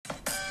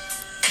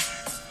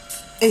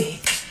You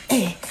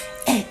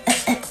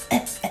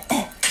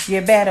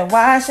better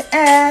wash your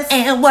ass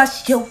And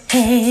wash your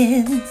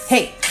hands.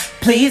 Hey,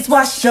 Please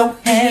wash your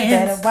hands.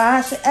 better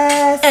wash your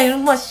ass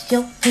And wash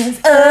your hands.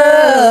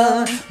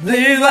 Oh,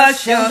 please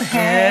wash your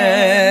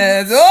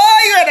hands.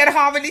 Oh, you heard that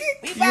harmony?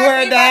 You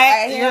heard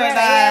that? You heard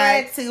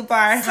that?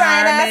 Two-part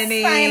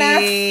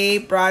harmony.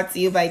 Brought to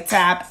you by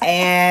Tap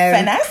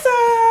and Vanessa.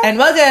 And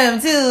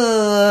welcome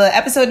to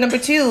episode number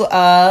 2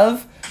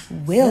 of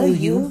Will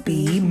You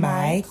Be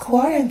My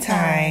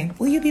Quarantine?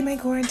 Will you be my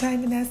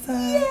quarantine, Vanessa?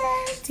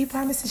 Yes. Do you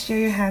promise to share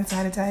your hand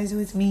sanitizer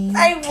with me?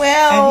 I will.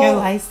 And your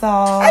Lysol.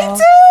 I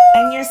do.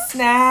 And your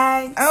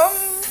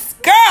snacks.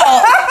 Girl.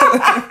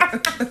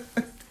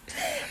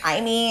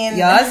 I mean.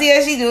 Y'all see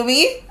how she do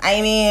me?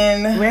 I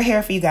mean. We're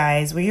here for you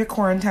guys. We're your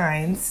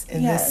quarantines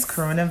in Yes. this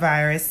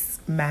coronavirus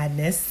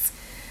madness.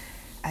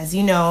 As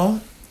you know,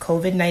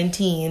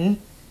 COVID-19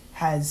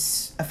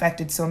 has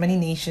affected so many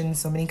nations,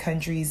 so many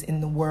countries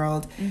in the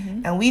world.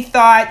 Mm-hmm. And we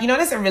thought,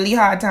 this is a really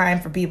hard time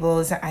for people.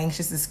 It's an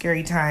anxious and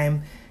scary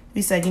time.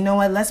 We said, you know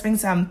what? Let's bring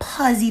some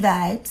positive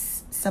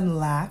vibes, some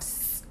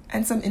laughs,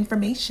 and some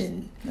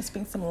information. Let's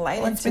bring some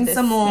light Let's into bring this,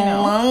 some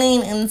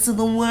light into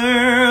the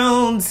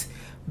world.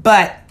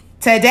 But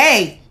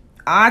today,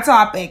 our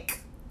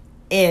topic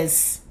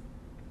is,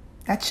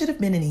 that should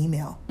have been an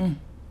email.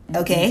 Mm-hmm.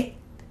 Okay?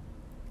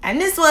 And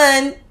this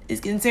one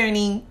is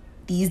concerning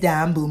these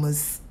damn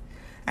boomers.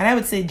 And I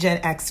would say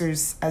Gen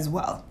Xers as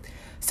well.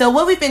 So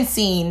what we've been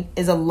seeing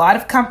is a lot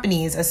of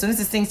companies, as soon as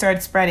this thing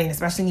started spreading,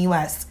 especially in the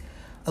US,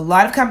 a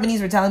lot of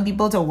companies were telling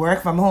people to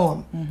work from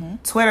home. Mm-hmm.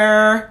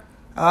 Twitter,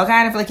 all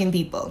kind of flicking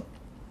people.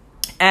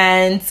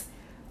 And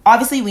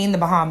obviously we in the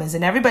Bahamas,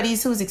 and everybody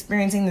who's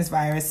experiencing this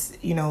virus,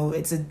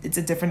 it's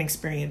a different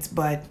experience.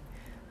 But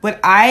what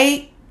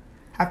I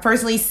have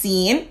personally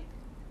seen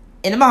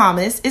in the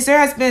Bahamas is there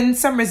has been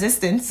some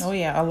resistance. Oh,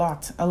 yeah, a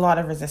lot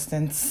of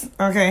resistance.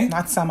 Okay.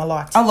 Not some, a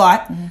lot. A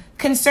lot.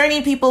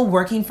 Concerning people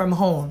working from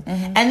home.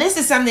 Mm-hmm. And this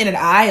is something that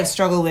I have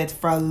struggled with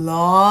for a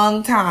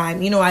long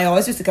time. I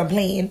always used to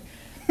complain,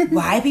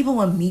 why people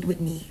want to meet with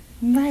me?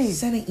 Right.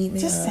 Send an email.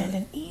 Just send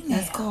an email.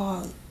 Let's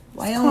call.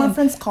 Why I want,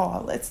 Conference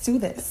call. Let's do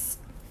this.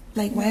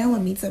 why I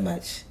want to meet so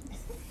much?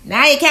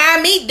 Now you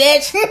can't meet,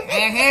 bitch.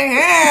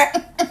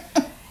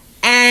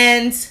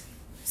 And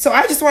so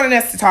I just wanted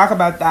us to talk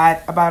about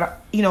that, about,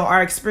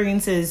 our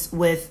experiences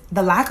with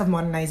the lack of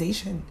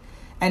modernization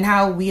and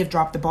how we have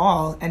dropped the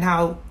ball and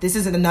how this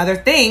is another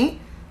thing,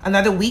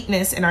 another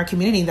weakness in our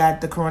community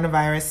that the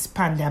coronavirus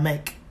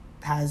pandemic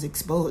has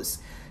exposed.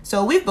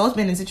 So we've both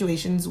been in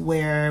situations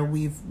where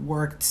we've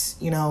worked,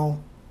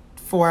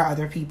 for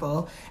other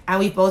people, and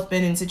we've both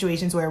been in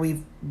situations where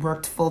we've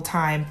worked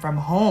full-time from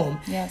home.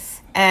 Yes.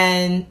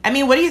 And I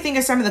mean, what do you think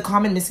are some of the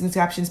common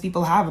misconceptions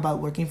people have about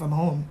working from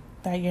home?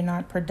 That you're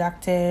not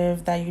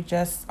productive, that you're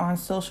just on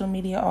social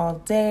media all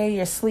day,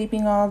 you're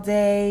sleeping all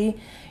day,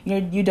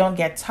 you don't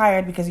get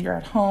tired because you're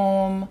at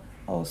home.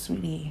 Oh,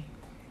 sweetie.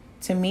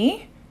 To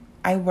me,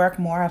 I work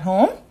more at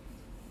home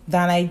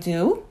than I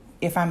do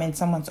if I'm in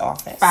someone's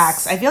office.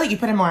 Facts. I feel like you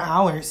put in more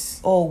hours.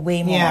 Oh,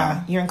 way more.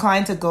 Yeah, you're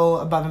inclined to go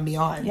above and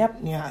beyond. Yep.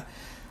 Yeah.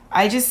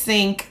 I just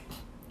think,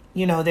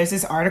 there's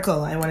this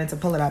article, I wanted to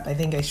pull it up, I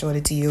think I showed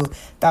it to you,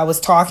 that was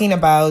talking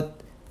about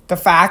the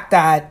fact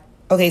that,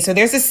 okay, so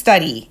there's a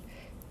study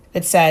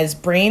that says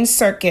brain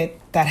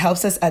circuit that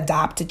helps us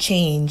adapt to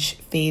change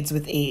fades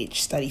with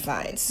age, study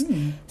finds.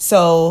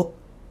 So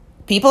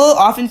people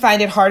often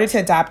find it harder to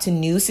adapt to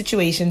new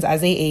situations as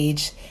they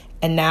age,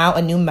 and now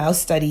a new mouse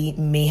study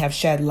may have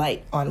shed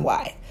light on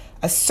why.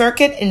 A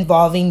circuit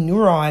involving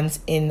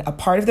neurons in a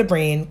part of the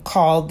brain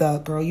called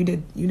the you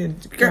did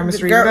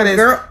chemistry.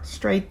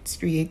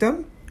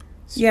 Striatum?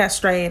 Yeah,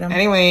 striatum.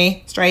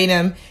 Anyway,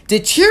 striatum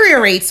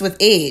deteriorates with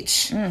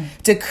age.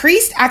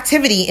 Decreased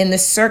activity in the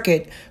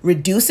circuit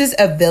reduces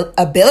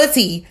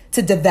ability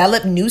to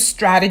develop new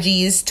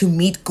strategies to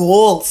meet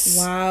goals.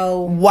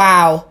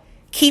 Wow.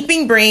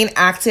 Keeping brain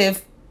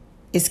active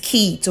is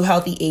key to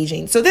healthy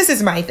aging. So this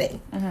is my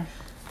thing.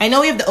 I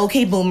know we have the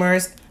okay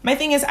boomers. My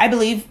thing is, I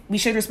believe we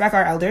should respect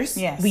our elders.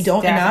 Yes, we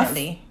don't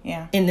definitely.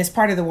 enough in this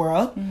part of the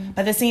world.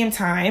 But at the same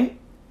time,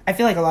 I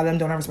feel like a lot of them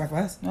don't have respect for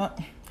us. Oh,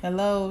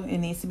 hello. It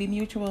needs to be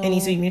mutual.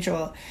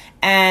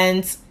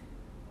 And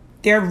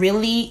they're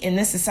really, in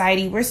this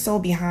society, we're so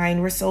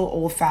behind. We're so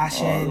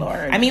old-fashioned. Oh,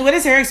 Lord. I mean, what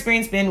has her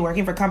experience been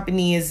working for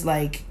companies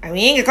like, we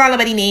ain't gonna call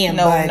nobody names.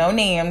 No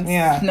names.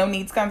 Yeah. No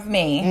needs come for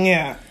me.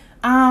 Yeah.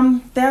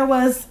 There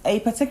was a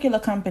particular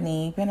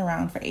company, been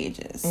around for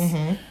ages.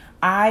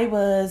 I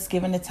was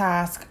given the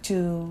task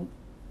to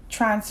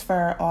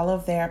transfer all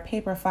of their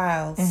paper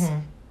files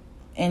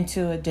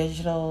into a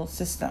digital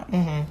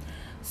system.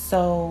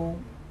 So,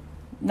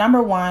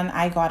 number one,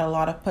 I got a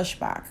lot of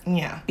pushback.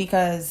 Yeah.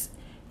 Because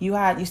you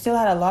still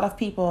had a lot of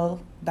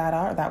people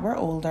that were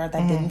older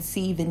that didn't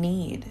see the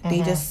need.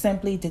 They just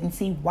simply didn't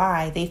see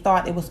why. They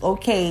thought it was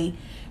okay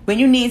when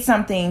you need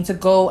something to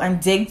go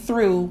and dig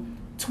through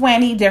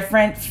 20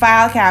 different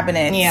file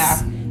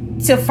cabinets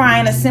to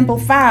find a simple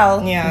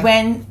file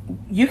when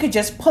you could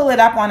just pull it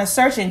up on a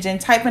search engine,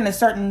 type in a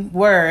certain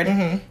word,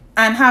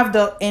 and have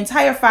the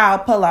entire file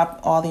pull up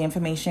all the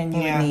information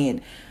you would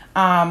need.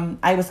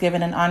 I was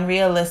given an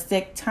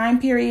unrealistic time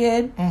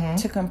period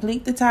to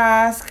complete the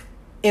task.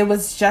 It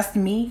was just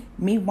me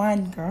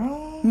one.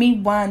 Girl. Me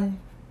one.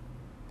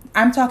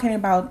 I'm talking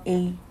about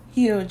a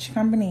huge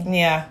company.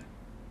 Yeah.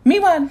 Me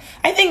one.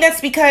 I think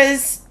that's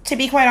because, to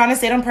be quite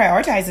honest, they don't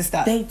prioritize this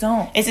stuff. They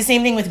don't. It's the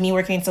same thing with me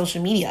working in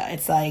social media.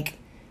 It's like,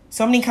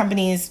 so many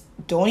companies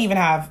don't even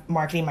have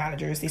marketing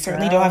managers. They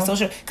certainly don't have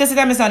social, because to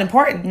them it's not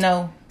important.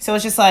 No. So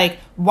it's just like,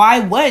 why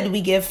would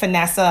we give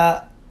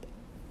Vanessa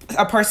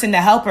a person to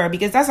help her?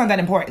 Because that's not that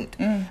important.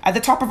 At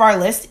the top of our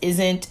list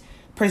isn't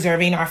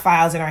preserving our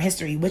files and our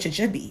history, which it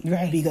should be.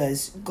 Right.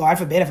 Because God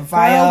forbid if a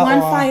fire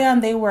fire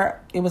and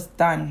it was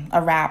done.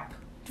 A wrap.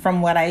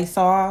 From what I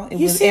saw,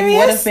 you serious? It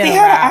would have been they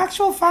had an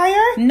actual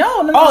fire?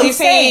 No. Oh, you're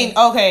saying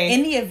okay.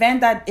 In the event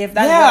that if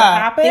that would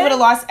happen, they would have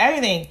lost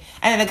everything.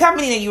 And then the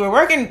company that you were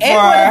working for, it would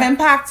have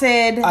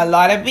impacted a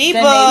lot of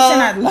people. The nation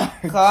at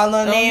large. Call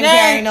no name,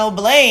 carry no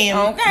blame.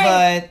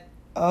 Okay,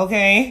 but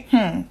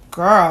okay,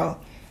 girl.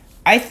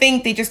 I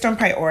think they just don't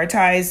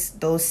prioritize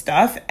those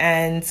stuff.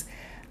 And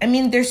I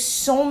mean, there's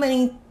so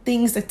many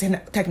things that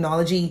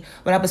technology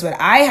would help us with.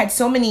 I had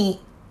so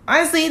many.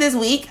 Honestly, this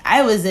week,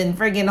 I was in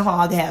friggin'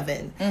 hog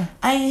heaven.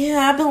 I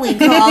happily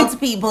called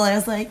people and I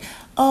was like,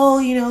 oh,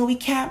 we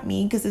can't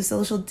meet because of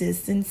social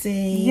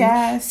distancing.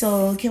 Yes.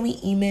 So can we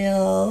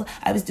email?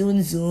 I was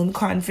doing Zoom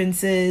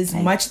conferences,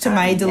 much to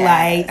my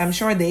delight. I'm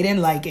sure they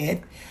didn't like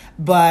it.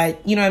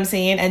 But, you know what I'm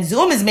saying? And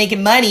Zoom is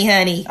making money,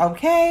 honey.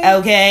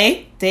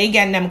 Okay? They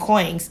getting them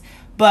coins.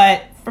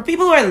 But for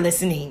people who are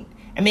listening,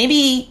 and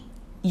maybe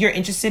you're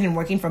interested in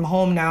working from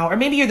home now, or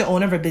maybe you're the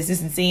owner of a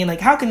business and saying, like,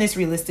 how can this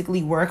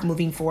realistically work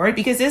moving forward?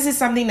 Because this is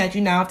something that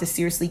you now have to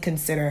seriously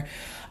consider.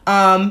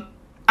 I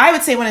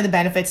would say one of the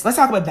benefits, let's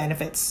talk about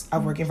benefits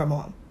of working from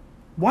home.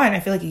 One, I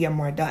feel like you get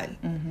more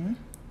done.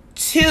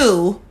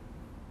 2,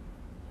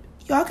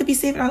 y'all could be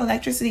saving on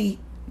electricity.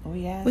 Oh,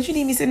 yeah. What you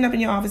need me sitting up in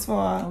your office for?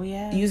 Oh,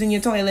 yeah. Using your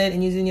toilet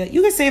and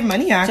you could save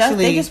money,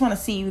 actually. They just want to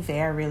see you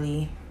there,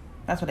 really.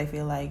 That's what I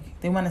feel like.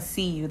 They want to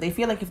see you. They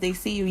feel like if they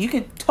see you, you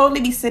could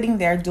totally be sitting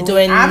there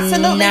doing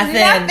absolutely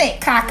nothing.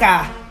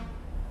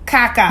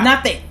 Caca.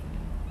 Nothing.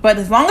 But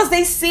as long as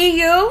they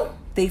see you,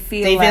 they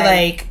feel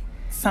like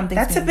something.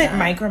 That's a bit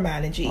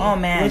micromanaging. Oh,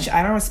 man. Which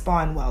I don't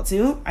respond well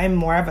to. I'm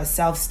more of a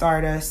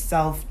self-starter,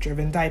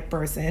 self-driven type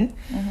person.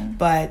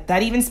 But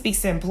that even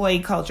speaks to employee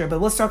culture.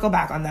 But we'll circle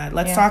back on that.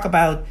 Let's talk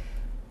about,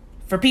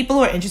 for people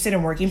who are interested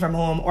in working from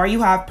home, or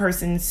you have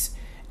persons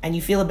and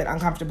you feel a bit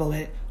uncomfortable with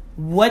it,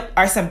 what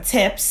are some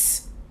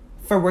tips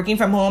for working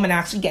from home and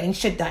actually getting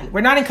shit done? We're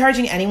not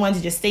encouraging anyone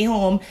to just stay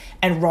home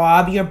and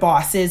rob your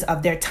bosses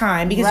of their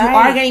time, because you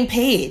are getting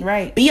paid.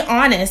 Right. Be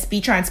honest, be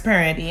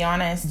transparent. Be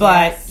honest.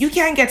 But you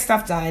can get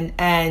stuff done.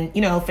 And,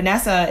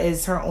 Vanessa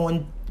is her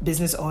own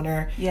business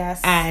owner.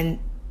 Yes. And,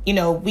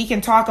 we can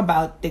talk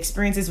about the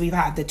experiences we've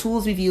had, the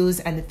tools we've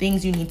used, and the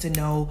things you need to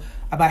know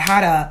about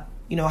how to,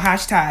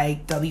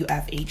 hashtag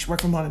WFH,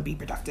 work from home and be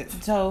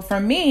productive. So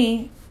for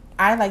me,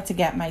 I like to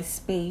get my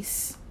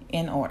space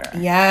in order.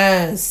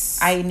 Yes.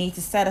 I need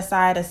to set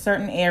aside a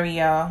certain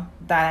area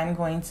that I'm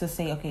going to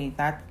say, okay,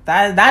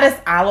 that is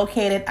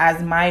allocated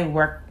as my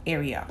work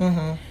area.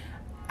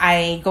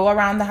 I go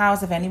around the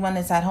house if anyone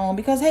is at home,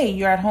 because hey,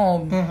 you're at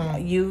home.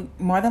 You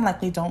more than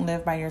likely don't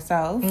live by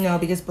yourself. No,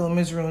 because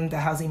boomers ruined the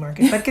housing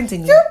market. But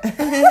continue.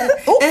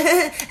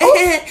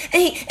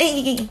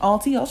 All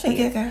to your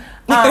shade. Okay.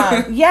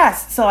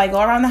 Yes. So I go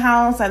around the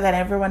house. I let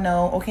everyone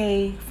know,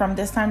 okay, from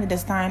this time to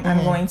this time,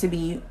 I'm going to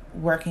be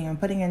working and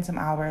putting in some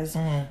hours,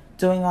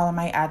 doing all of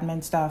my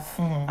admin stuff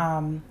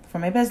for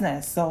my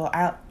business. So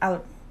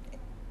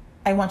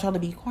I want y'all to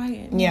be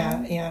quiet.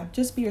 Yeah.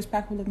 Just be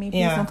respectful of me.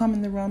 Please don't come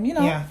in the room,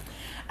 Yeah.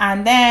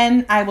 And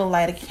then I will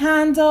light a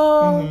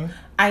candle.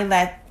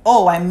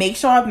 I make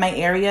sure my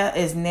area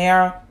is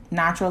near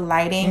natural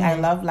lighting. I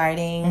love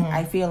lighting.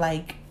 I feel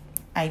like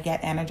I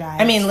get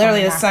energized. I mean,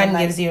 literally, the sun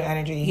gives you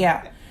energy.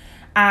 Yeah.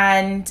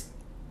 And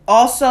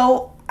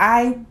also,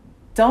 I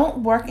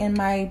don't work in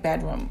my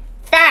bedroom.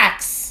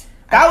 Facts.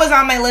 That was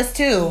on my list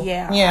too.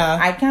 Yeah.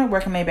 I can't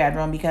work in my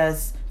bedroom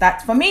because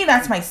for me,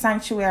 that's my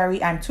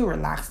sanctuary. I'm too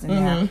relaxed in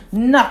there.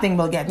 Nothing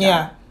will get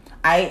done.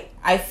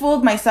 I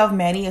fooled myself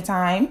many a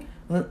time.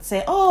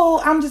 Say,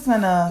 I'm just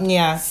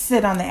gonna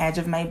sit on the edge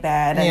of my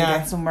bed and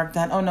get some work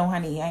done. Oh no,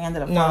 honey, I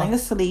ended up falling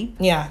asleep.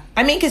 Yeah.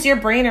 I mean, because your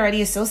brain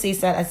already associates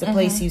that as the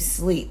place you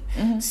sleep.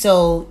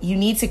 So you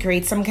need to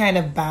create some kind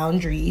of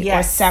boundary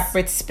or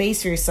separate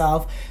space for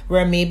yourself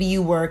where maybe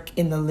you work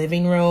in the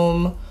living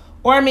room.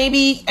 Or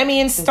maybe,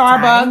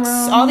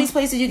 Starbucks, all these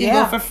places you can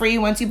go for free.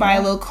 Once you buy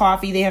a little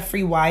coffee, they have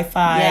free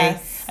Wi-Fi.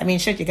 Yes. I mean,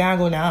 shit, you gotta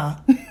go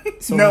now.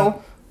 So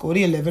no. Go to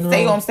your living room.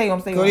 Stay home.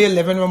 Go to your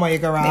living room or your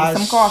garage.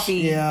 Make some coffee.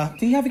 Yeah.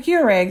 Do you have a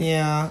Keurig?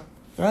 Yeah.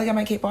 Girl, I got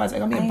my K-pods. I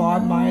got me a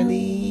Bob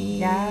Marley.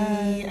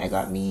 Yes. I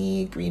got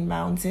me Green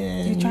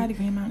Mountain. Did you try the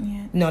Green Mountain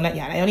yet? No, not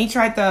yet. I only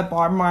tried the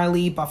Bob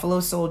Marley Buffalo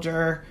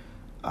Soldier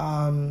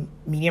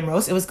medium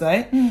roast. It was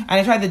good. And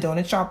I tried the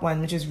donut shop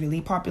one, which is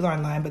really popular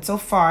online, but so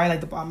far I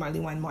like the Bob Marley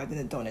one more than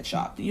the donut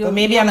shop. But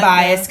maybe I'm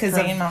biased because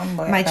of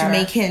my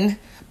Jamaican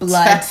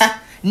blood.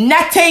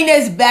 Nothing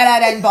is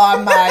better than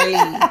Bob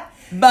Marley.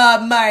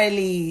 Bob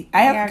Marley.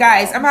 I'm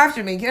half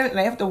Jamaican and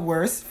I have the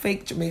worst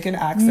fake Jamaican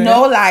accent.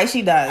 No lie,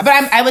 she does.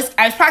 But I was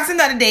practicing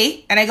the other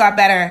day and I got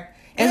better.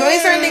 And there's only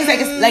certain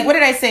things like what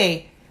did I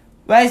say?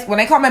 When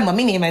I called my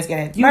mommy name, I was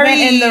getting You went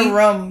in the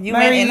room. You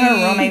went in her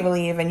room, I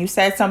believe, and you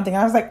said something.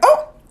 I was like,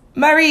 oh,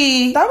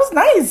 Marie. that was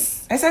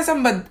nice. I said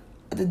something about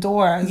the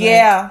door.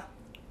 Yeah.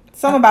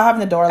 Something about having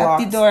the door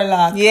locked. The door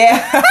locked. Yeah.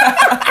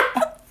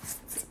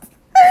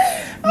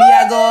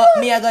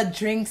 Me I go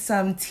drink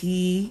some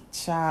tea.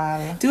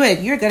 Child. Do it.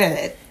 You're good at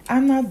it.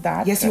 I'm not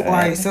that Yes, good. you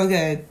are. You're so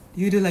good.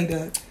 You do like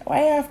that.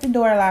 Why you have the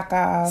door locked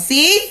off?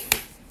 See?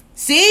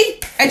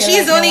 And Feel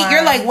she's like only, no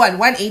you're one. like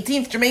what,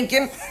 1/18th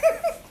Jamaican?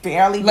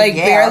 Barely. Like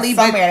yeah, barely.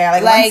 Somewhere But there,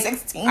 like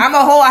 116. I'm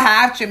a whole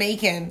half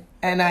Jamaican.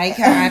 And I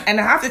can't. And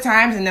half the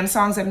times in them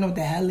songs, I don't know what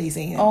the hell they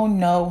singing. Oh,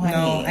 no, honey.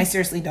 No, I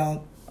seriously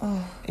don't.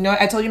 You know,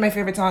 I told you my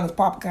favorite song is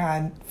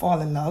Popcorn,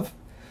 Fall in Love.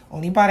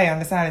 Only part I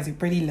understand is a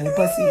pretty little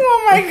pussy.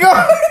 Oh, my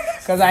God.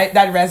 Because that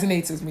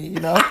resonates with me, you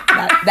know?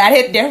 That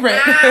hit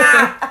different.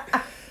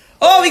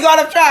 Oh, we got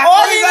off track.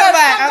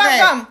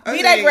 Come.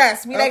 We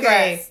digress.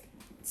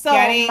 So,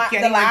 Getting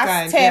the last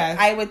done, tip, yeah.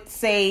 I would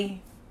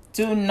say,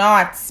 do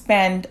not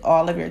spend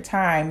all of your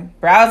time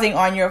browsing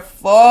on your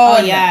phone.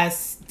 Oh,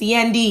 yes.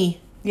 DND.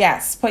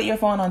 Yes, put your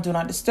phone on Do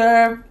Not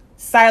Disturb,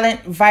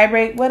 silent,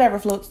 vibrate, whatever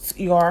floats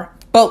your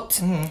boat.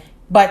 Mm-hmm.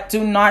 But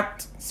do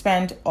not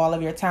spend all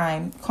of your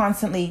time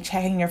constantly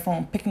checking your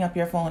phone, picking up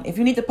your phone. If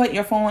you need to put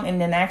your phone in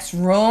the next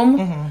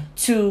room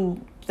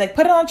to like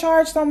put it on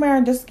charge somewhere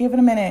and just give it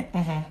a minute,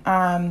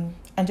 and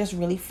just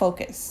really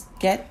focus.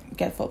 Get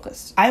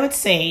focused. I would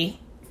say,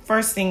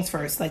 first things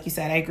first, like you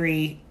said, I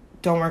agree.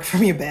 Don't work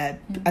from your bed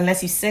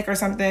unless you're sick or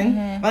something.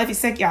 Well, if you're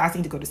sick, you're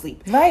asking to go to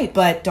sleep. Right.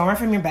 But don't work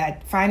from your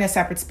bed. Find a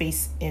separate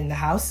space in the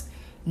house.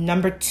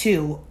 Number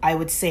 2, I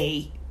would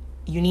say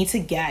you need to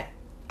get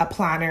a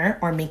planner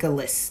or make a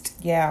list.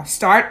 Yeah.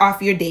 Start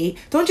off your day.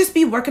 Don't just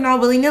be working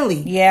all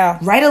willy-nilly. Yeah.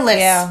 Write a list.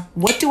 Yeah.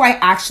 What do I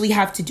actually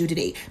have to do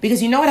today?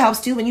 Because you know what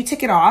helps too? When you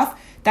tick it off,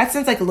 that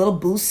sends like a little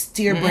boost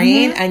to your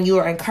brain and you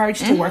are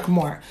encouraged to work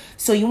more.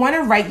 So you want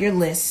to write your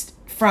list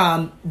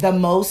from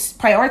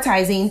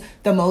prioritizing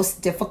the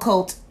most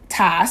difficult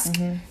task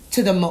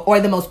to the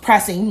most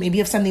pressing. Maybe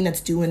you have something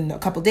that's due in a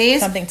couple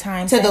days. Something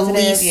time to the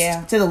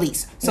sensitive, to the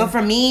least. So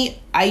for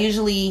me, I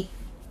usually,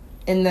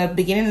 in the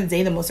beginning of the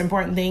day, the most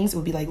important things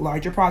would be like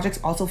larger projects,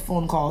 also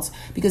phone calls,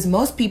 because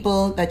most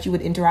people that you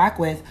would interact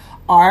with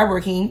are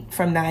working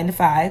from 9 to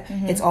 5.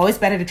 It's always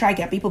better to try to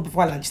get people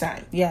before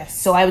lunchtime. Yes.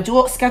 So I would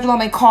schedule all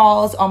my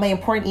calls, all my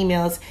important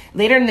emails.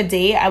 Later in the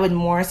day, I would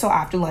more so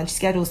after lunch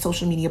schedule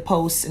social media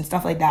posts and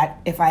stuff like that.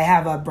 If I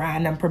have a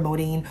brand I'm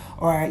promoting,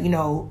 or, you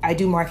know, I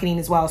do marketing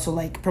as well. So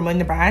like promoting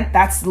the brand,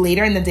 that's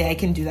later in the day I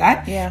can do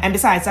that. Yeah. And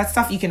besides, that's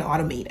stuff you can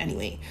automate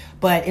anyway.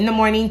 But in the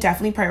morning,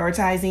 definitely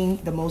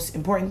prioritizing the most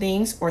important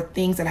things or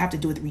things that have to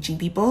do with reaching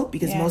people,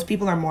 because most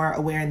people are more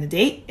aware in the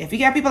day. If you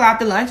get people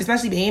after lunch,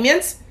 especially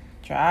Bahamians,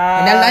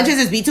 and then lunches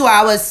is be 2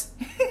 hours.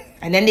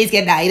 And then they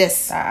get the itis.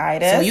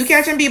 So you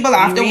catching people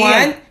after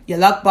 1, you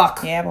luck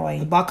buck. Yeah, boy.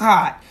 You buck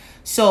hard.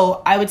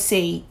 So I would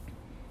say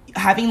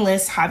having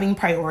lists, having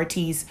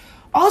priorities.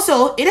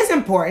 Also, it is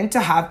important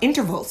to have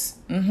intervals.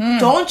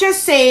 Don't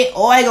just say,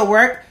 oh, I go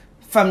work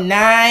from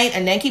 9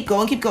 and then keep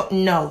going.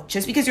 No,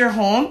 just because you're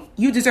home,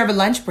 you deserve a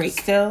lunch break.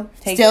 Still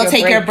take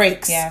your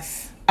breaks.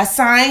 Yes.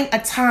 Assign a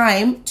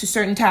time to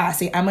certain tasks.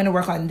 Say, I'm going to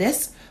work on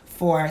this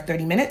for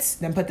 30 minutes,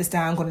 then put this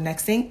down, go to the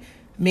next thing.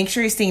 Make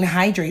sure you're staying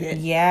hydrated.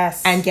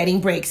 Yes. And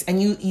getting breaks.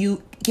 And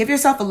you give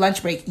yourself a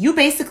lunch break. You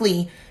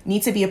basically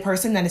need to be a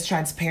person that is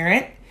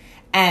transparent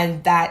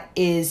and that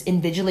is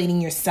invigilating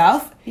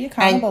yourself. Be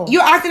accountable. And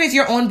you're acting as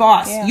your own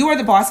boss. Yeah. You are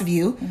the boss of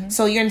you.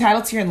 So you're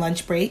entitled to your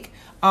lunch break.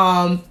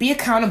 Be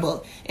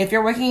accountable. If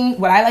you're working,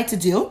 what I like to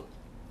do,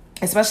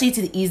 especially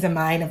to the ease of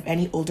mind of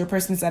any older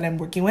persons that I'm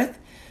working with,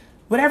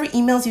 whatever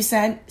emails you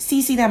send,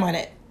 CC them on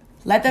it.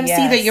 Let them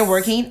see that you're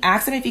working.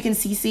 Ask them if you can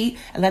CC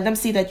and let them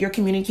see that you're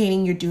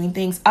communicating, you're doing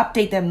things.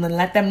 Update them and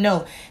let them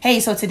know, hey,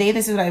 so today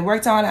this is what I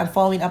worked on. I'm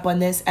following up on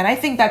this. And I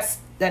think that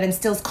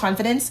instills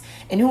confidence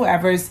in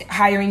whoever's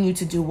hiring you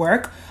to do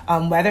work,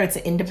 whether it's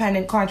an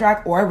independent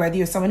contract or whether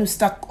you're someone who's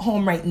stuck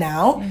home right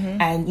now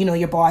and, you know,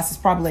 your boss is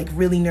probably like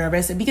really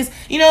nervous. And because,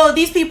 you know,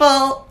 these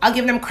people, I'll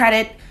give them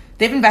credit.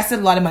 They've invested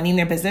a lot of money in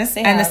their business.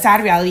 And the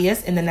sad reality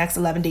is in the next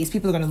 11 days,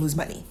 people are going to lose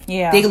money.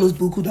 Yeah. They can lose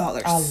buku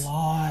dollars. A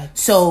lot.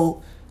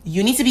 So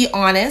you need to be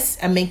honest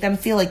and make them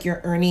feel like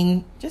you're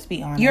earning. Just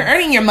be honest. You're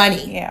earning your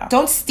money. Yeah.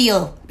 Don't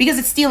steal, because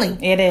it's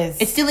stealing. It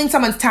is. It's stealing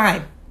someone's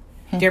time.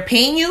 They're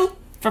paying you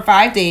for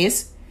 5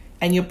 days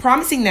and you're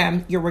promising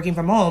them you're working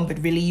from home, but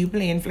really you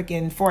playing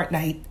flicking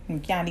Fortnite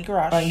Candy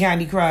Crush. or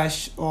Candy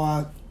Crush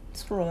or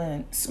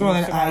Scrolling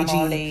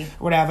IG,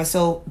 whatever.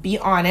 So be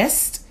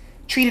honest.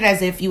 treat it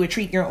as if you would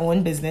treat your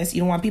own business.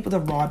 You don't want people to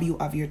rob you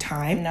of your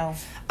time. No.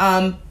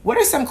 What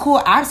are some cool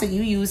apps that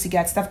you use to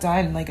get stuff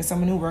done, like as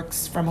someone who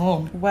works from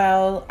home?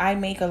 Well, I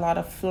make a lot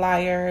of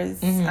flyers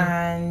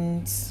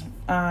and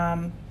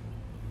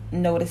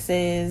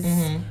notices,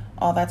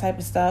 all that type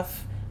of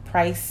stuff,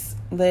 price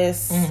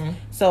lists.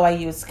 So I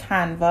use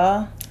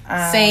Canva.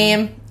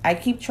 Same. I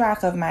keep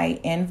track of my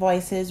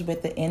invoices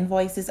with the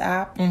Invoices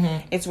app.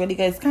 It's really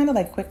good. It's kind of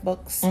like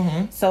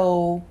QuickBooks.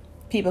 So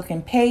people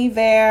can pay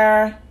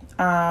there.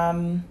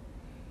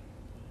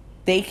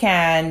 They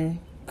can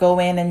go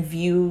in and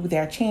view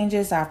their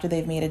changes after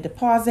they've made a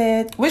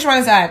deposit. Which one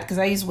is that? Because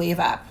I use Wave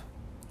app.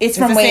 It's Is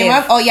from the Wave. same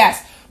one? Oh,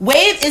 yes.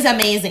 Wave is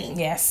amazing.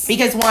 Yes.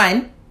 Because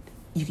one,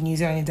 you can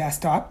use it on your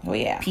desktop. Oh,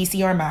 yeah.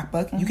 PC or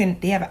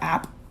MacBook. They have an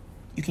app.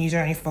 You can use it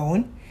on your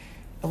phone.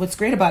 But what's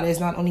great about it is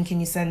not only can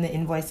you send the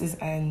invoices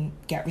and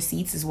get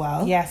receipts as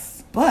well.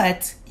 Yes.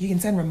 But you can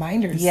send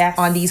reminders Yes.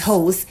 on these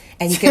hosts,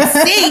 and you can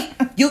see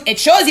it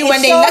shows you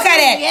when they look at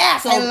it.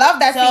 Yes, I love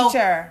that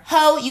feature.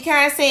 You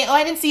can't say, "Oh,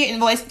 I didn't see your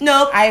invoice."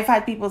 Nope. I've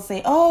had people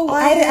say,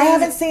 I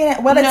haven't seen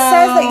it. Well, it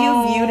says that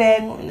you viewed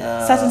it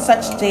such and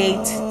such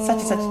date,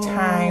 such and such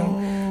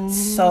time.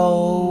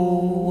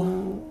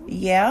 So,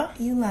 yeah.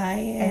 You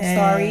lying. I'm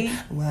sorry.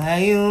 Why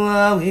you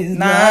always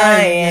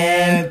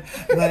Lying.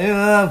 Why you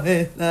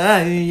always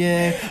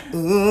lying?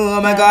 Ooh,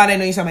 oh my God, I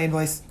know you saw my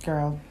invoice.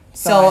 Girl.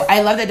 So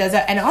I love that it does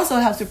that. And it also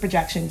helps with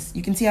projections.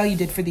 You can see how you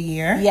did for the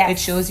year. Yes. It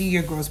shows you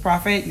your gross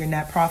profit, your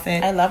net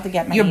profit. I love to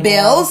get my your emails.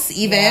 bills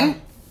even. Yeah.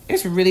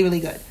 It's really,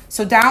 really good.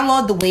 So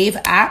download the Wave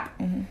app.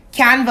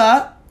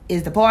 Canva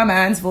is the poor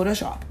man's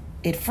Photoshop.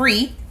 It's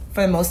free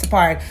for the most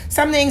part.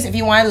 Some things, if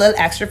you want little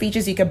extra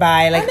features, you could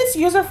buy. Like, And it's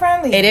user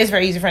friendly. it is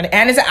very user friendly.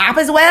 And it's an app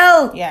as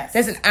well. Yes.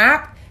 There's an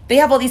app. They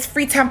have all these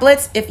free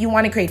templates if you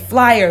want to create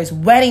flyers,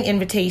 wedding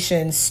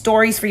invitations,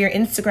 stories for your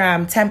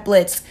Instagram,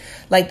 templates.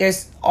 Like,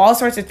 there's all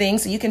sorts of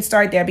things. So you can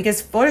start there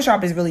because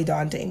Photoshop is really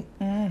daunting.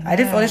 I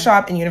did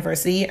Photoshop in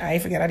university. I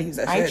forget how to use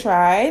that shit. I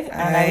tried,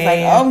 and I was like,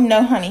 oh,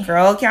 no, honey.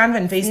 Girl, Canva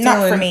and Facetune.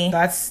 Not for me.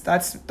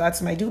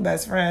 That's my new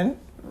best friend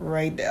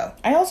right there.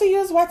 I also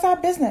use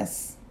WhatsApp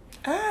Business.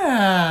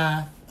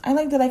 Ah. I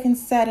like that I can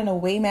set an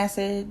away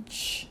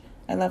message.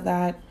 I love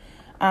that.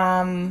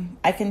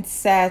 I can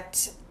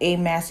set a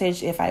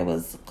message if I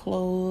was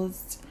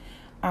closed.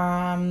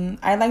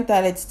 I like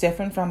that it's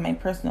different from my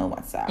personal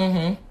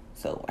WhatsApp.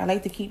 So I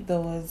like to keep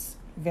those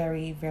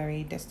very,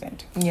 very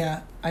distant.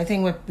 Yeah. I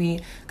think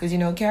because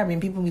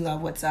Caribbean people, we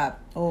love WhatsApp.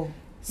 Oh,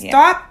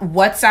 Stop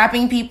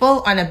WhatsApping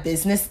people on a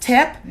business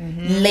tip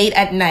late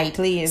at night.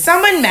 Please.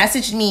 Someone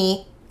messaged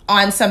me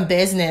on some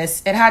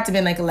business. It had to be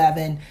like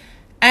 11.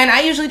 And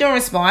I usually don't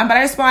respond, but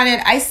I responded.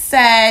 I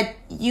said,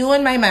 "You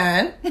and my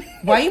man,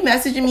 why are you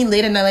messaging me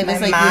late at night like this?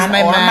 Like, man who's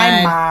my or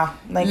man? my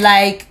ma.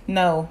 Like,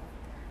 no.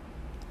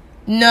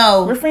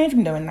 No. Refrain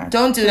from doing that.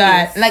 Don't do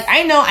that. Like,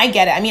 I know, I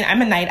get it. I mean,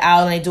 I'm a night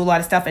owl and I do a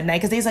lot of stuff at night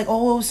because they's like,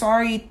 "Oh,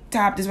 sorry,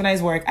 Tap, this is when I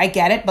was work." I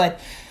get it, but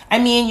I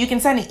mean, you can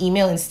send an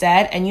email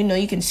instead, and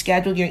you can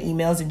schedule your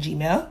emails in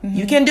Gmail.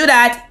 You can do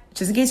that.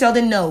 Just in case y'all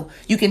didn't know,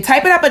 you can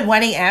type it up at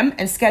 1 a.m.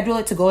 and schedule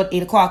it to go at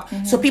 8 o'clock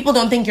so people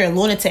don't think you're a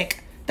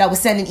lunatic that was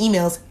sending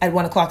emails at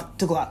 1 o'clock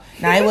to go out.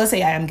 Now, I will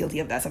say I am guilty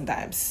of that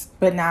sometimes.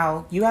 But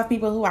now you have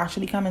people who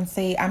actually come and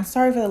say, "I'm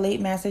sorry for the late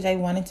message. I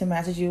wanted to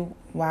message you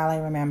while I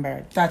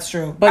remembered." That's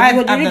true. But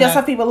you just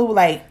have people who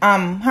like,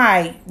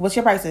 "Hi, what's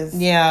your prices?"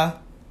 Yeah.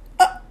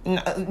 Do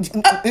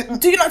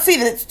you not see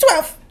that it's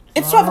 12?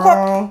 It's 12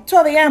 o'clock,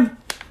 12 a.m.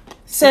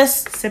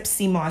 Sis. Sip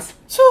CMOS.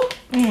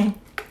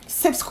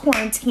 Sips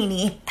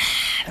quarantini.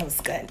 That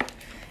was good.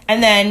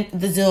 And then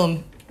the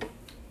Zoom.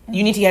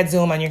 You need to get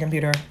Zoom on your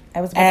computer.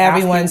 I was about to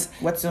ask you,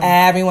 what's Zoom?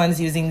 Everyone's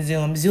using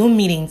Zoom. Zoom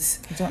meetings.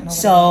 I don't know what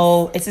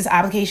So it's this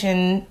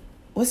application.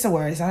 What's the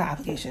word? It's not an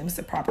application. What's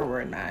the proper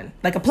word, man?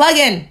 Like a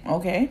plugin.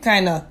 Okay.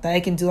 Kind of. That I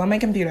can do on my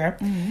computer.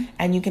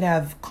 And you can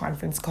have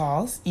conference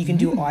calls. You can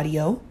do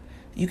audio.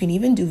 You can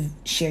even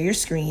share your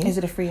screen. Is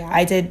it a free app?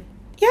 I did.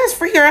 Yeah, it's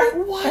free, girl.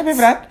 What? I pay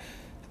for that.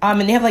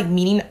 And they have like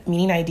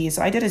meeting ideas.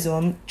 So I did a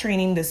Zoom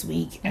training this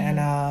week,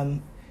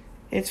 and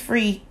it's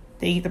free.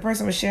 The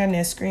person was sharing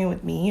their screen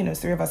with me. It's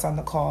 3 of us on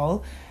the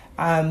call.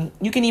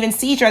 You can even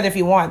see each other if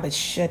you want, but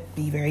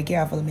be very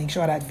careful to make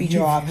sure that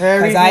feature off.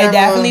 Because I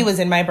definitely was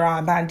in my bra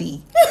and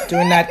panty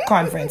during that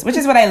conference, which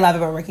is what I love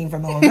about working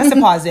from home. That's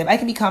a positive. I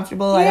can be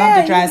comfortable. I don't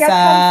have to dress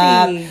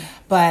up.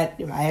 But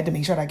I had to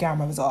make sure that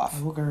camera was off.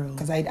 Oh, girl.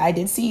 Because I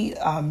did see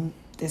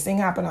this thing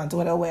happen on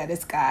Twitter where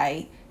this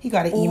guy, he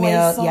got an I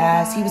email. saw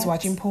Yes, he that. was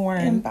watching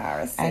porn.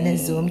 Embarrassing. And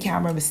his Zoom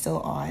camera was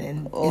still on. And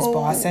his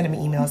boss sent him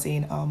an email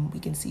saying, "We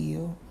can see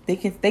you."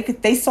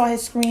 They saw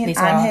his screen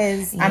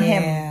on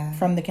him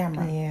from the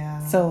camera.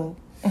 Yeah. So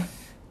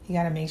you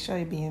gotta make sure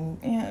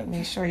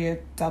make sure you're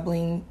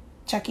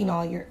checking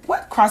all your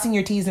crossing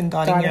your T's and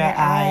dotting your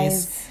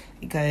I's,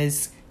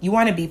 because you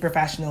want to be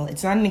professional.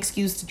 It's not an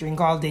excuse to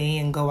drink all day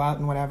and go out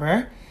and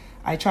whatever.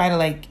 I try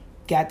to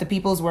get the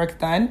people's work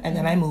done, and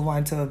then I move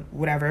on to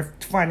whatever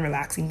fun,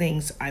 relaxing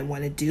things I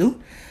want to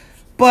do.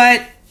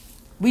 But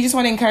we just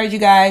want to encourage you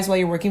guys while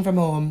you're working from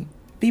home,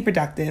 be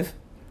productive.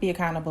 Be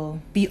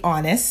accountable. Be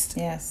honest.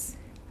 Yes.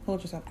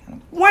 Hold yourself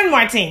accountable. One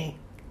more thing.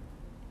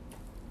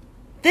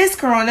 This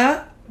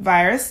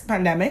coronavirus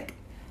pandemic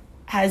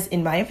has,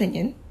 in my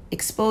opinion,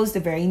 exposed a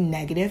very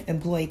negative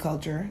employee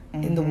culture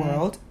in the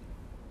world,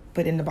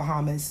 but in the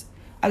Bahamas.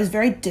 I was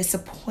very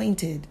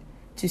disappointed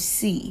to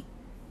see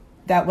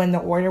that when the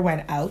order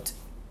went out,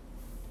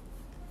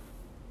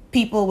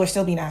 people were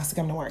still being asked to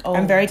come to work.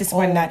 I'm very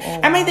disappointed in that.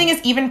 And my thing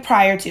is, even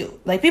prior to,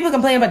 like, people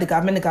complain about the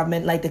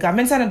government, like, the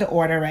government sent out the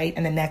order, right?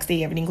 And the next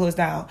day, everything closed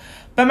down.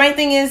 But my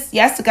thing is,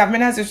 yes, the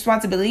government has a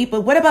responsibility,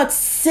 but what about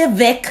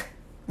civic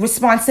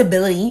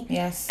responsibility?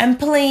 Yes. And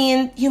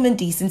plain human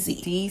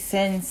decency?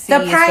 Decency.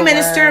 The Prime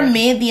Minister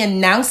made the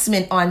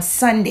announcement on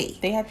Sunday.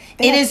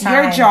 It is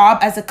your job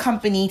as a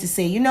company to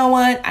say, you know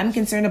what? I'm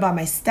concerned about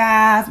my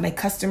staff, my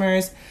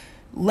customers.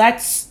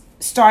 Let's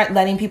start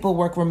letting people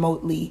work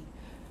remotely.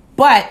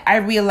 But I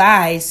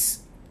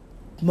realize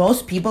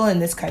most people in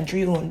this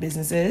country who own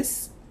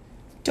businesses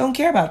don't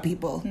care about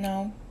people.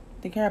 No,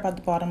 they care about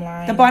the bottom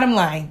line. The bottom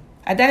line.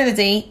 At the end of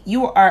the day,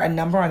 you are a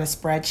number on a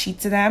spreadsheet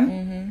to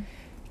them.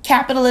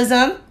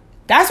 Capitalism,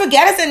 that's what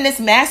get us in this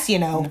mess, you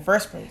know. In the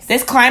first place.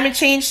 This climate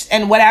change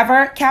and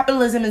whatever,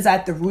 capitalism is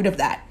at the root of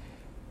that.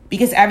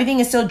 Because everything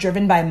is still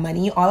driven by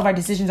money. All of our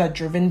decisions are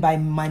driven by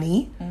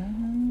money.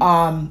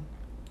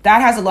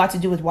 That has a lot to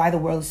do with why the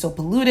world is so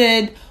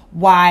polluted,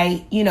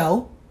 why, you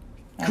know,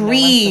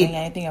 greed.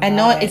 And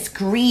no, it's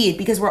greed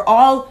because we're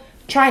all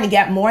trying to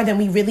get more than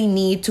we really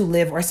need to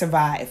live or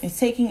survive. It's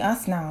taking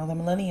us now, the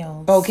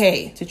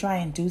millennials, to try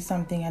and do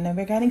something, and then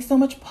we're getting so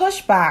much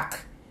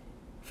pushback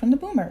from the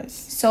boomers.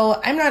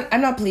 So I'm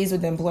not pleased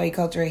with the employee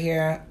culture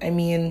here. I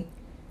mean,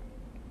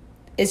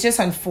 it's just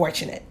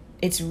unfortunate.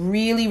 It's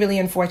really, really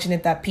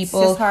unfortunate that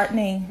people, it's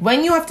disheartening.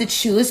 When you have to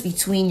choose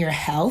between your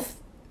health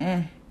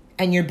and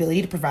your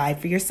ability to provide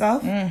for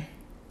yourself,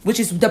 which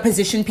is the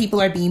position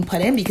people are being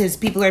put in, because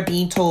people are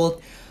being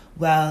told,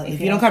 well, if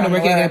you don't come to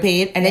work, you're going to get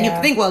paid. And then you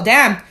think, well,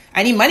 damn,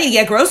 I need money to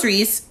get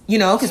groceries, you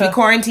know, because we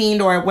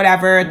quarantined or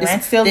whatever.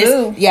 Rent still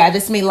due. Yeah,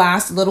 this may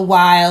last a little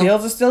while.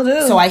 Bills are still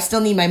due. So I still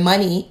need my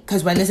money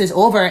because when this is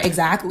over,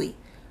 exactly.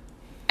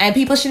 And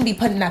people shouldn't be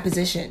put in that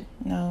position.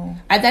 No.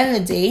 At the end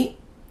of the day,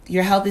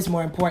 your health is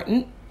more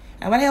important.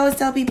 And what I always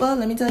tell people,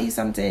 let me tell you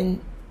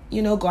something,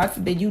 you know, God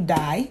forbid you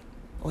die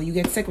or you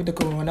get sick with the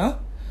corona.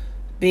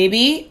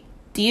 Baby,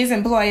 these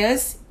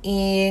employers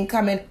ain't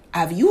coming.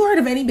 Have you heard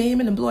of any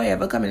payment employer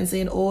ever coming and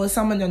saying, oh,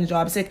 someone on the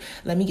job sick,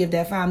 let me give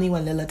their family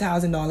one little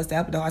 $1,000 to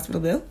help with the hospital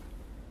bill?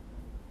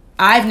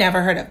 I've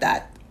never heard of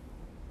that.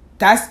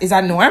 Is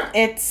that norm?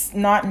 It's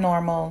not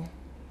normal.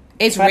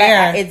 It's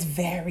rare. It's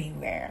very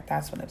rare.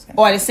 That's what I was going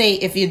to say. Or to say,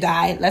 if you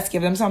die, let's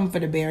give them something for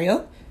the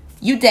burial.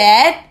 You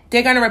dead,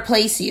 they're going to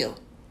replace you.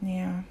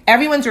 Yeah.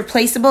 Everyone's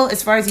replaceable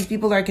as far as these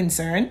people are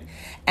concerned.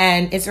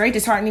 And it's very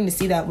disheartening to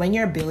see that when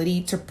your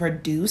ability to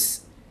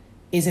produce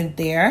isn't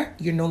there,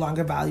 you're no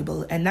longer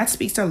valuable. And that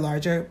speaks to a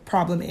larger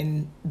problem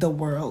in the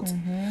world.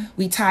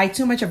 We tie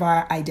too much of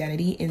our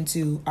identity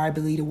into our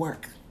ability to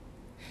work.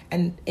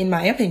 And in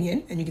my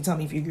opinion, and you can tell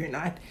me if you agree or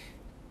not,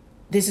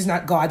 this is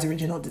not God's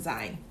original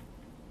design.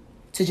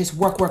 To just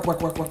work. We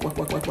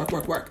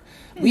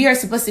are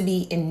supposed to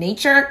be in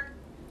nature.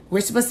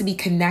 We're supposed to be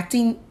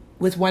connecting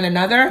with one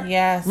another.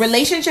 Yes.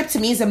 Relationship to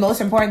me is the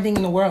most important thing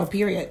in the world,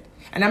 period.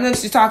 And I'm not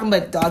just talking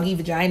about doggy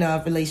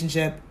vagina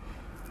relationship.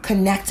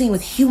 Connecting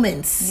with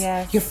humans.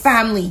 Yes. Your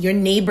family, your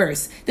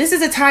neighbors. This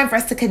is a time for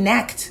us to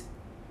connect.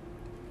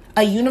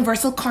 A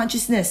universal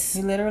consciousness.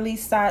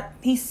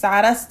 He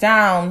sat us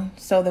down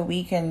so that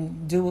we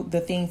can do the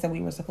things that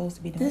we were supposed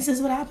to be doing. This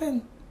is what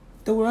happened.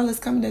 The world has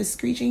come to a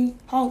screeching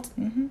halt.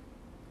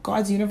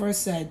 God's universe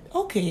said,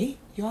 okay,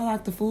 y'all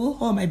act the fool.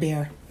 Hold my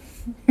bear.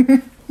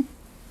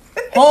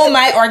 Hold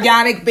my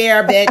organic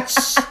bear,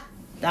 bitch.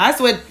 That's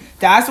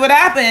what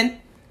happened.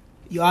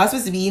 Y'all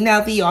supposed to be eating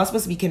healthy. Y'all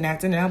supposed to be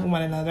connecting and helping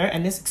one another.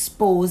 And this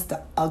exposed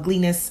the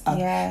ugliness of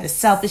the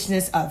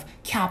selfishness of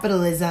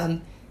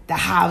capitalism, the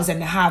haves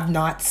and the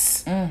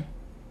have-nots.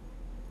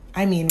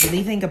 I mean,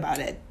 really think about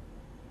it.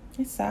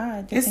 It's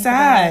sad. It's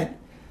sad.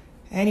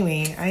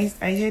 Anyway, I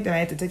hate that I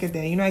had to take it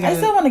there. You know, I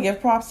still want to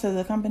give props to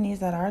the companies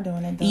that are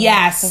doing it, though.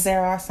 Yes. Because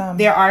there are some.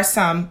 There are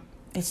some.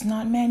 It's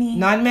not many.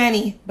 Not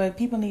many. But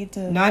people need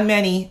to. Not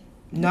many.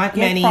 Not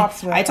many.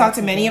 I talked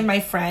to many of my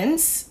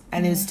friends,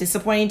 and it's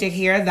disappointing to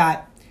hear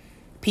that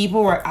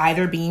people were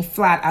either being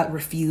flat out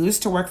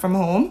refused to work from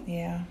home.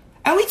 Yeah.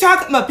 And we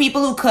talk about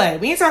people who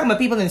could. We ain't talking about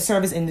people in the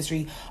service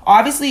industry.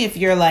 Obviously, if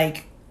you're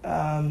like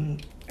a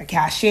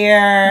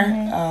cashier,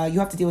 you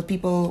have to deal with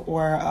people,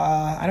 or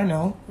I don't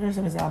know. What are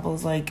some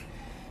examples? Like,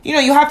 you know,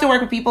 you have to work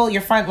with people.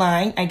 You're front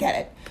line. I get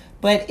it.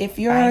 But if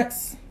you're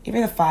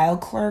the file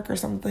clerk or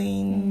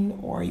something,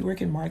 or you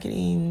work in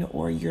marketing,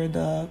 or you're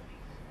the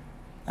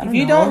if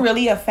you don't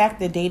really affect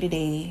the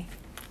day-to-day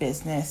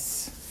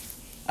business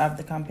of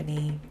the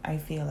company, I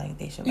feel like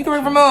they should. You can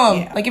work from home.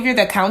 Yeah. Like if you're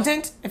the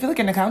accountant, I feel like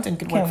an accountant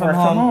could work from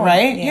home,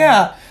 right?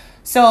 Yeah.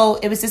 So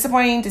it was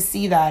disappointing to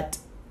see that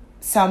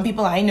some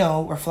people I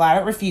know were flat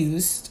out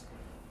refused,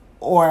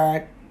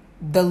 or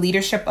the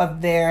leadership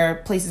of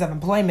their places of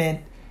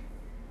employment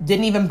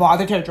didn't even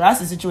bother to address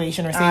the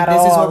situation or say, At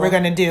this is what all. we're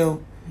going to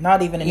do.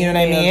 Not even an You know what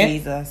I email, mean?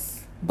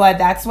 Jesus. But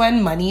that's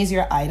when money is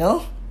your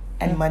idol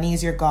and money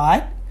is your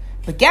God.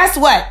 But guess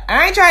what?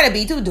 I ain't trying to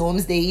be too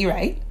doomsday,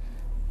 right?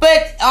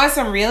 But on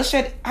some real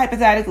shit,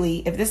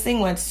 hypothetically, if this thing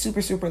went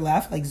super, super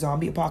left, like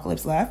zombie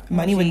apocalypse left,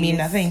 money would mean Jeez.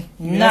 nothing.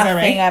 You realize that,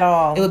 Nothing at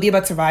all. It would be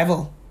about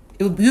survival.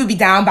 We would be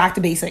down back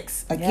to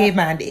basics, like Yeah.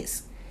 caveman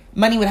days.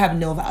 Money would have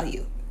no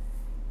value.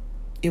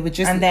 It would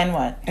just... And then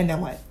what? And then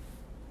what?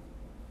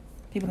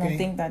 People Okay. don't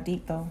think that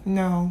deep, though.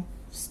 No.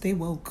 Stay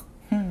woke.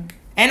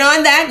 And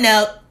on that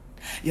note,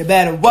 you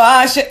better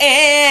wash your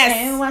ass.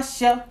 And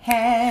wash your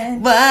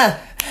hands.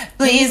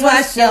 Please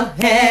wash your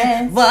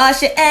hands.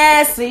 Wash your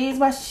ass. Please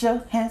wash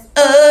your hands.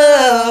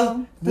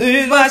 Oh,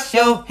 please wash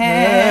your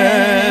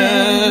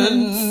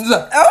hands.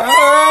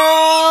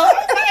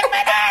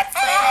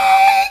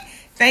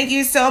 Thank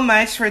you so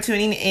much for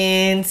tuning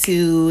in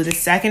to the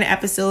second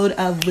episode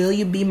of Will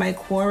You Be My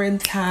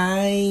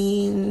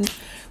Quarantine?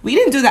 We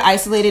didn't do the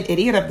isolated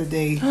idiot of the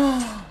day.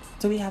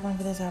 Do we have one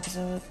for this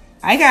episode?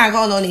 I can't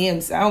call no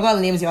names. I don't call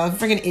names, y'all.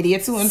 Freaking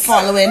idiots who ain't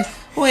following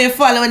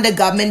the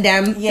government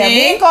damn Yeah, thing.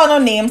 we ain't call no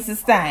names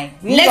this time.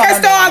 We ain't Liquor call no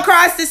store names.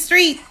 across the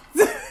street.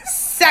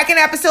 Second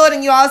episode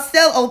and y'all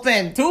still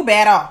open. Too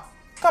bad.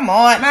 Come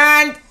on.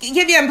 Man,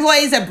 give your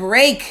employees a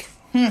break.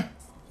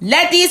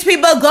 Let these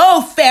people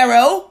go,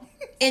 Pharaoh.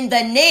 In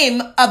the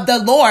name of the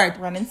Lord.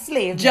 Running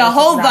slaves.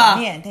 Jehovah.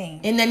 Thing.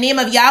 In the name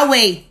of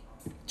Yahweh.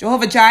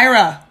 Jehovah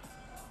Jireh.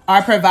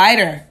 Our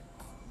provider.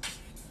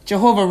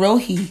 Jehovah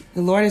Rohi.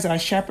 The Lord is our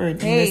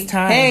shepherd in this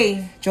time.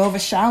 Hey. Jehovah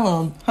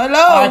Shalom. Hello.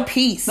 Our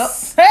peace.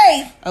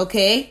 Hey.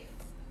 Okay.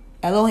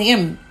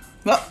 Elohim.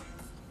 Oh.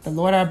 The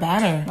Lord our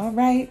banner. All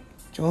right.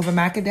 Jehovah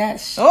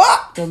Makadesh.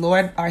 Oh. The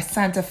Lord our Girl,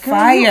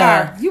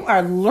 sanctifier. you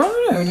are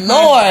learning.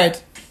 Lord.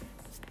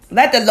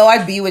 Let the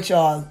Lord be with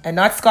y'all and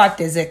not Scott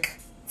Disick.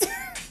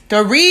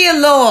 The real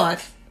Lord.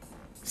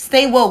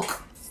 Stay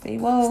woke. Stay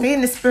woke. Stay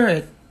in the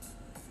spirit.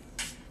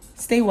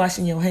 Stay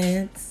washing your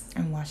hands.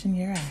 And washing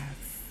your ass.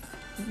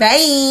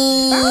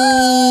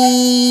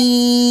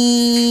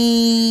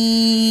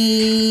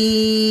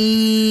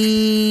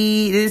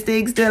 Bye. This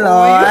thing's still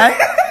on.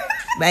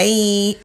 Bye.